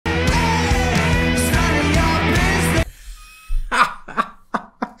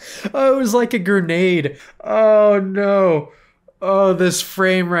Oh, it was like a grenade. Oh no. Oh, this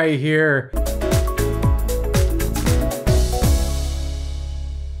frame right here.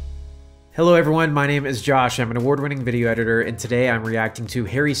 Hello everyone, my name is Josh. I'm an award-winning video editor, and today I'm reacting to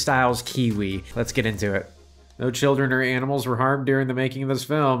Harry Styles' Kiwi. Let's get into it. No children or animals were harmed during the making of this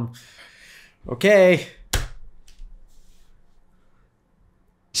film. Okay.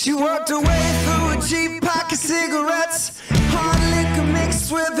 She walked away through a cheap pack of cigarettes, hard liquor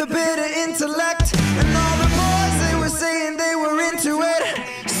mixed with a bit of intellect, and all the boys, they were saying they were into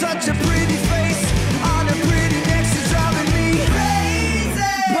it. Such a pretty face on a pretty neck, she's driving me crazy,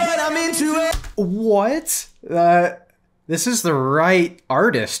 but I'm into it. What? This is the right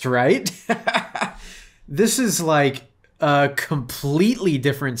artist, right? This is like a completely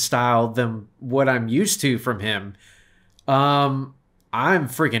different style than what I'm used to from him. I'm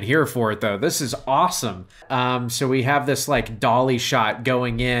freaking here for it though. This is awesome. So we have this like dolly shot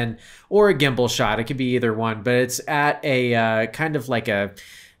going in, or a gimbal shot. It could be either one, but it's at a kind of like a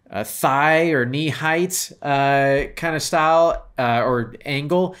thigh or knee height kind of style or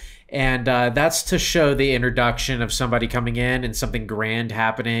angle. And that's to show the introduction of somebody coming in and something grand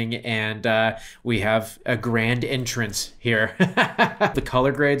happening. And we have a grand entrance here. The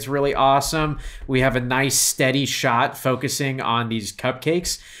color grade's really awesome. We have a nice steady shot focusing on these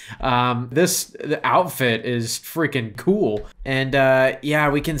cupcakes. The outfit is freaking cool. And yeah,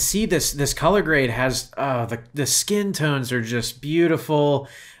 we can see this color grade has, the skin tones are just beautiful.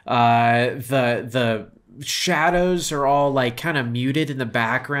 The shadows are all like kind of muted in the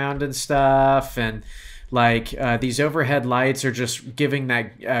background and stuff, and like these overhead lights are just giving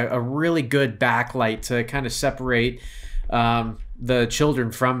that a really good backlight to kind of separate the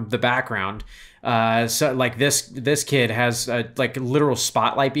children from the background. So like this kid has like a literal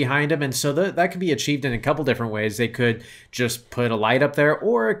spotlight behind him, and so that could be achieved in a couple different ways. They could just put a light up there,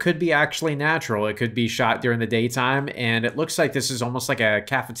 or it could be actually natural. It could be shot during the daytime, and it looks like this is almost like a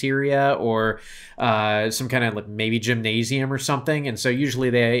cafeteria or some kind of like maybe gymnasium or something. And so usually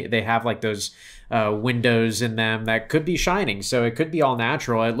they have like those windows in them that could be shining, so it could be all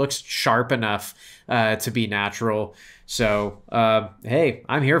natural. It looks sharp enough to be natural. So, hey,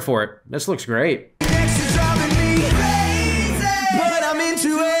 I'm here for it. This looks great. She's driving me crazy, but I'm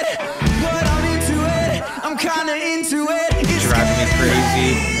into it, I'm kinda into it. It's driving me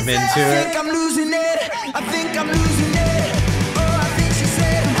crazy, I'm into I it. think I'm losing it, I think I'm losing it. Oh, I think she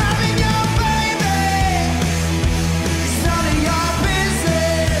said, I'm having your baby. It's none of your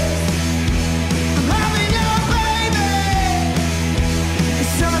business. I'm having your baby.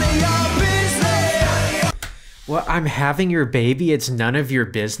 It's none of your business. Well, I'm having your baby, it's none of your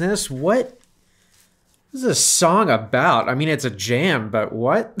business? What is this song about? I mean, it's a jam, but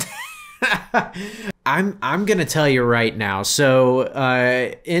what? I'm gonna tell you right now. So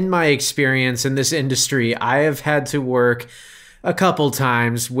in my experience in this industry, I have had to work a couple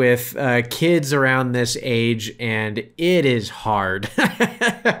times with kids around this age, and it is hard.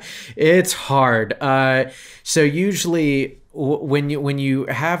 It's hard. So usually when you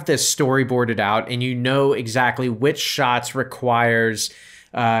have this storyboarded out and you know exactly which shots requires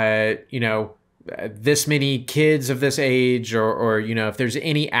you know, this many kids of this age, or you know, if there's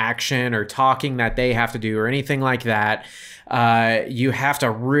any action or talking that they have to do or anything like that, you have to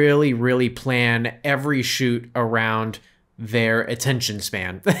really plan every shoot around their attention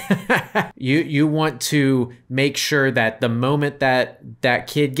span. You want to make sure that the moment that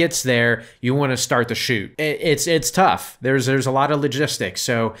kid gets there, you want to start the shoot. It's tough. There's a lot of logistics.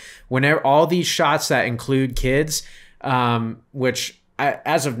 So whenever all these shots that include kids, which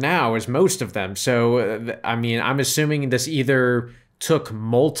as of now is most of them. So I mean, I'm assuming this either took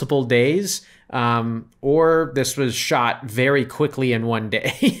multiple days, or this was shot very quickly in one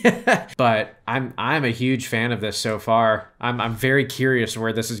day. But I'm a huge fan of this so far. I'm very curious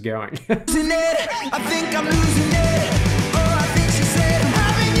where this is going. Losing it, I think I'm losing it. Oh, I think she said, I'm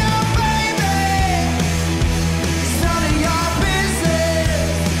having your baby. It's none of your business.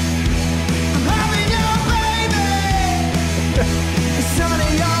 I'm having your baby. It's none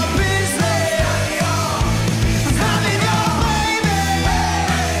of your business. I'm having your baby.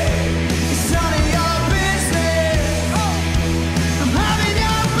 It's none of your business. I'm having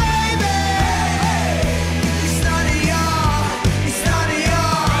your baby. It's none of your.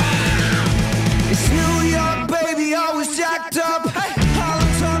 It's New York, baby, always jacked up.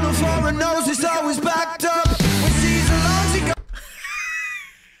 Hollow tunnel for her nose is always backed up. When she's alone, she goes.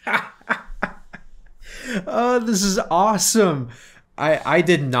 Oh, this is awesome. I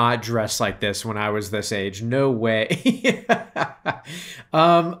did not dress like this when I was this age. No way.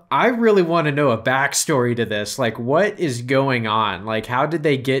 I really want to know a backstory to this. Like, what is going on? Like, how did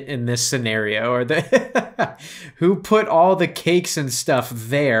they get in this scenario? Or the who put all the cakes and stuff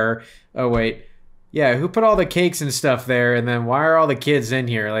there? Oh wait, yeah, who put all the cakes and stuff there? And then why are all the kids in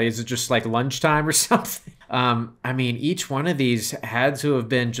here? Like, is it just like lunchtime or something? I mean, each one of these had to have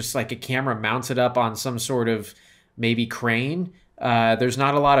been just like a camera mounted up on some sort of maybe crane. There's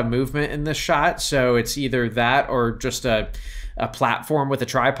not a lot of movement in this shot, so it's either that or just a platform with a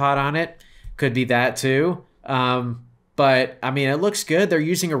tripod on it. Could be that too. But I mean, it looks good. They're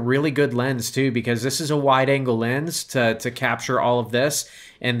using a really good lens too, because this is a wide angle lens to capture all of this.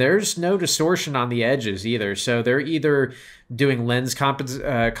 And there's no distortion on the edges either. So they're either doing lens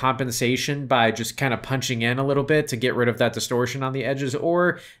compensation by just kind of punching in a little bit to get rid of that distortion on the edges,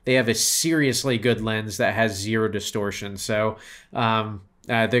 or they have a seriously good lens that has zero distortion. So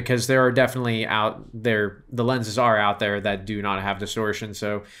because there are definitely out there, the lenses are out there that do not have distortion.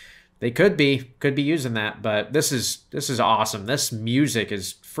 So they could be using that, but this is awesome. This music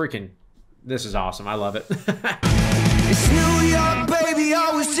is this is awesome. I love it. It's New York, baby,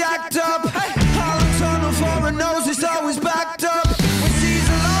 always jacked up. Holland tunnel for a nose, it's always backed up. When she's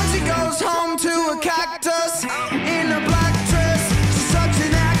alone, she goes home to a cactus in a black dress. She's such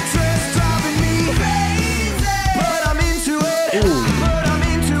an actress, driving me crazy. But I'm into it. But I'm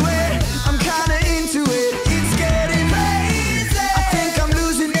into it. I'm kinda into it. It's getting crazy. I think I'm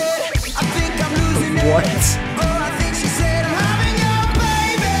losing it. I think I'm losing it. What? But I think she said I'm having your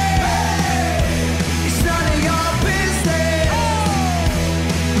baby. It's none of your business.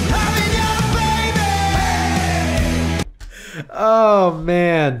 Having your baby. Oh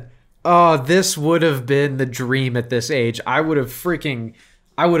man. Oh, this would have been the dream at this age. I would have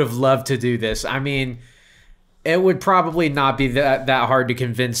loved to do this. I mean, it would probably not be that hard to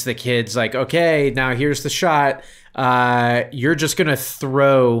convince the kids, like, okay, now here's the shot. You're just gonna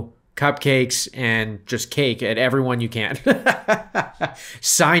throw cupcakes and just cake at everyone you can.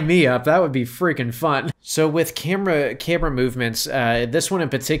 Sign me up. That would be freaking fun. So with camera movements, this one in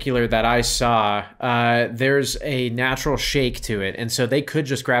particular that I saw, there's a natural shake to it. And so they could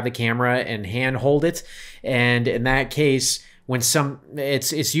just grab the camera and hand hold it. And in that case, when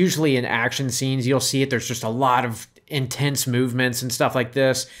it's usually in action scenes, you'll see it. There's just a lot of intense movements and stuff like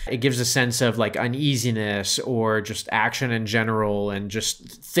this. It gives a sense of like uneasiness or just action in general, and just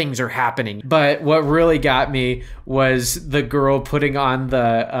things are happening. But what really got me was the girl putting on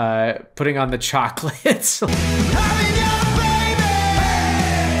the chocolates. Having your baby.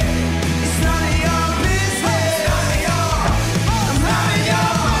 It's none of your business. I'm having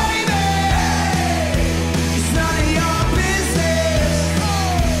your baby. It's none of your business.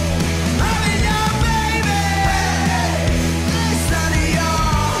 Having your baby. It's none of your.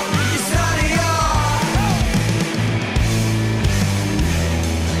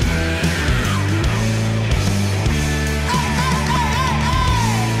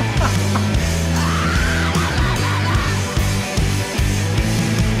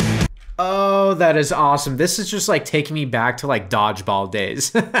 Oh, that is awesome. This is just like taking me back to like dodgeball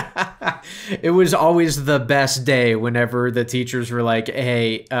days. It was always the best day whenever the teachers were like,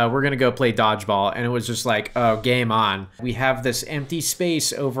 hey, we're going to go play dodgeball. And it was just like, oh, game on. We have this empty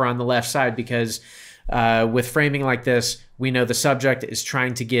space over on the left side because with framing like this, we know the subject is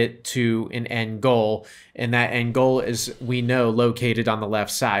trying to get to an end goal, and that end goal is, we know, located on the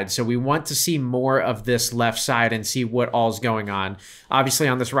left side. So we want to see more of this left side and see what all's going on. Obviously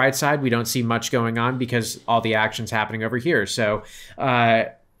on this right side, we don't see much going on because all the action's happening over here. So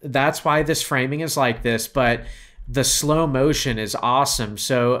that's why this framing is like this, but the slow motion is awesome.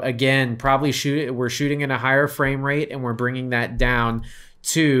 So again, probably we're shooting in a higher frame rate, and we're bringing that down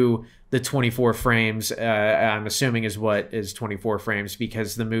to the 24 frames, I'm assuming is what is 24 frames,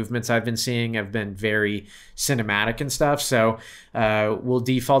 because the movements I've been seeing have been very cinematic and stuff. So we'll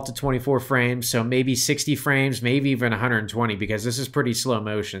default to 24 frames. So maybe 60 frames, maybe even 120, because this is pretty slow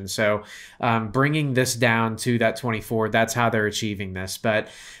motion. So bringing this down to that 24, that's how they're achieving this. But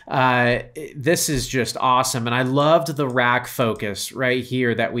this is just awesome. And I loved the rack focus right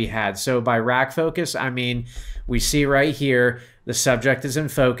here that we had. So by rack focus, I mean, we see right here, the subject is in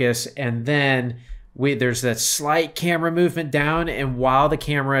focus, and then there's that slight camera movement down, and while the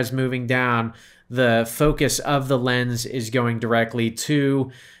camera is moving down, the focus of the lens is going directly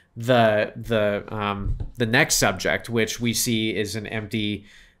to the next subject, which we see is an empty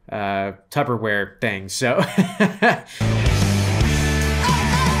Tupperware thing. So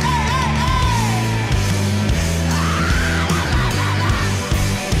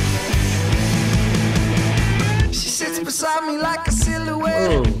She sits beside me like a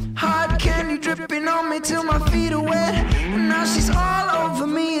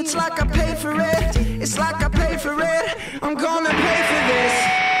It's like I paid for it. It's like I paid for it. I'm gonna pay for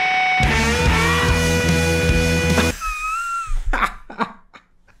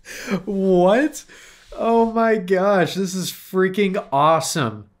this. What? Oh my gosh, this is freaking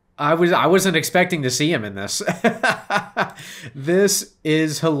awesome. I wasn't expecting to see him in this. This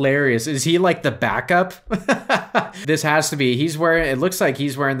is hilarious. Is he like the backup? This has to be. He's wearing, it looks like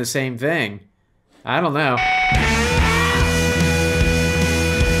he's wearing the same thing. I don't know.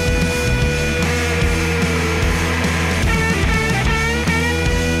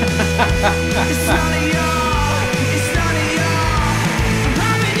 It's none of your, it's none of your. I'm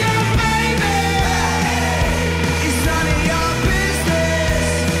having your baby. It's none of your business.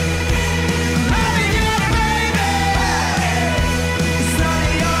 I'm having your baby. It's none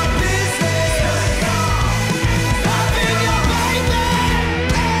of your business. Having your baby.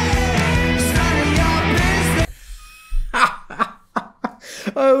 It's none of your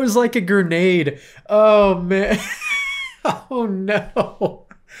business. Oh, it was like a grenade. Oh man. Oh no.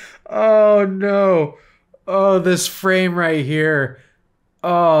 Oh no. Oh, this frame right here.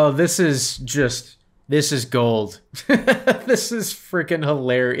 Oh, this is gold. This is freaking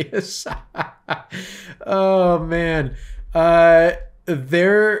hilarious. Oh man. The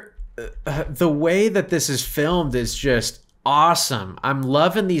way that this is filmed is just awesome. I'm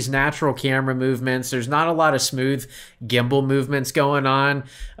loving these natural camera movements. There's not a lot of smooth gimbal movements going on.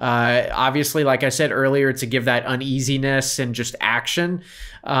 Obviously, like I said earlier, to give that uneasiness and just action.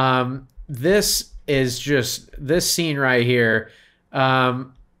 This is just, this scene right here.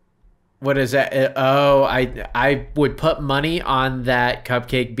 What is that? Oh, I would put money on that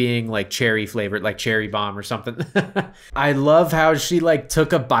cupcake being like cherry flavored, like cherry bomb or something. I love how she like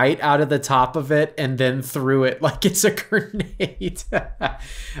took a bite out of the top of it and then threw it like it's a grenade.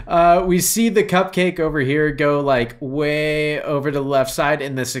 We see the cupcake over here go like way over to the left side,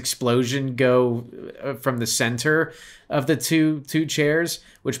 and this explosion go from the center of the two chairs,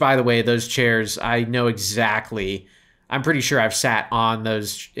 which by the way, those chairs, I know exactly. I'm pretty sure I've sat on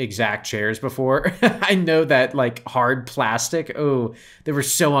those exact chairs before. I know that like hard plastic, oh, they were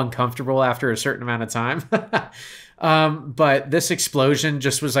so uncomfortable after a certain amount of time. But this explosion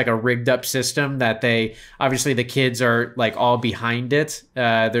just was like a rigged up system that they, obviously the kids are like all behind it.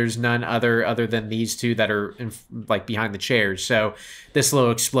 There's none other than these two that are like behind the chairs. So this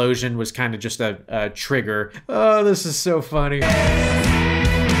little explosion was kind of just a trigger. Oh, this is so funny.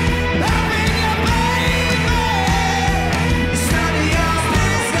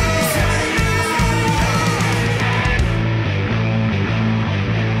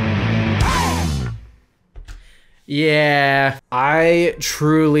 Yeah, I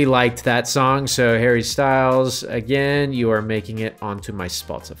truly liked that song. So Harry Styles, again, you are making it onto my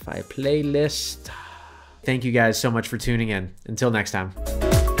Spotify playlist. Thank you guys so much for tuning in. Until next time.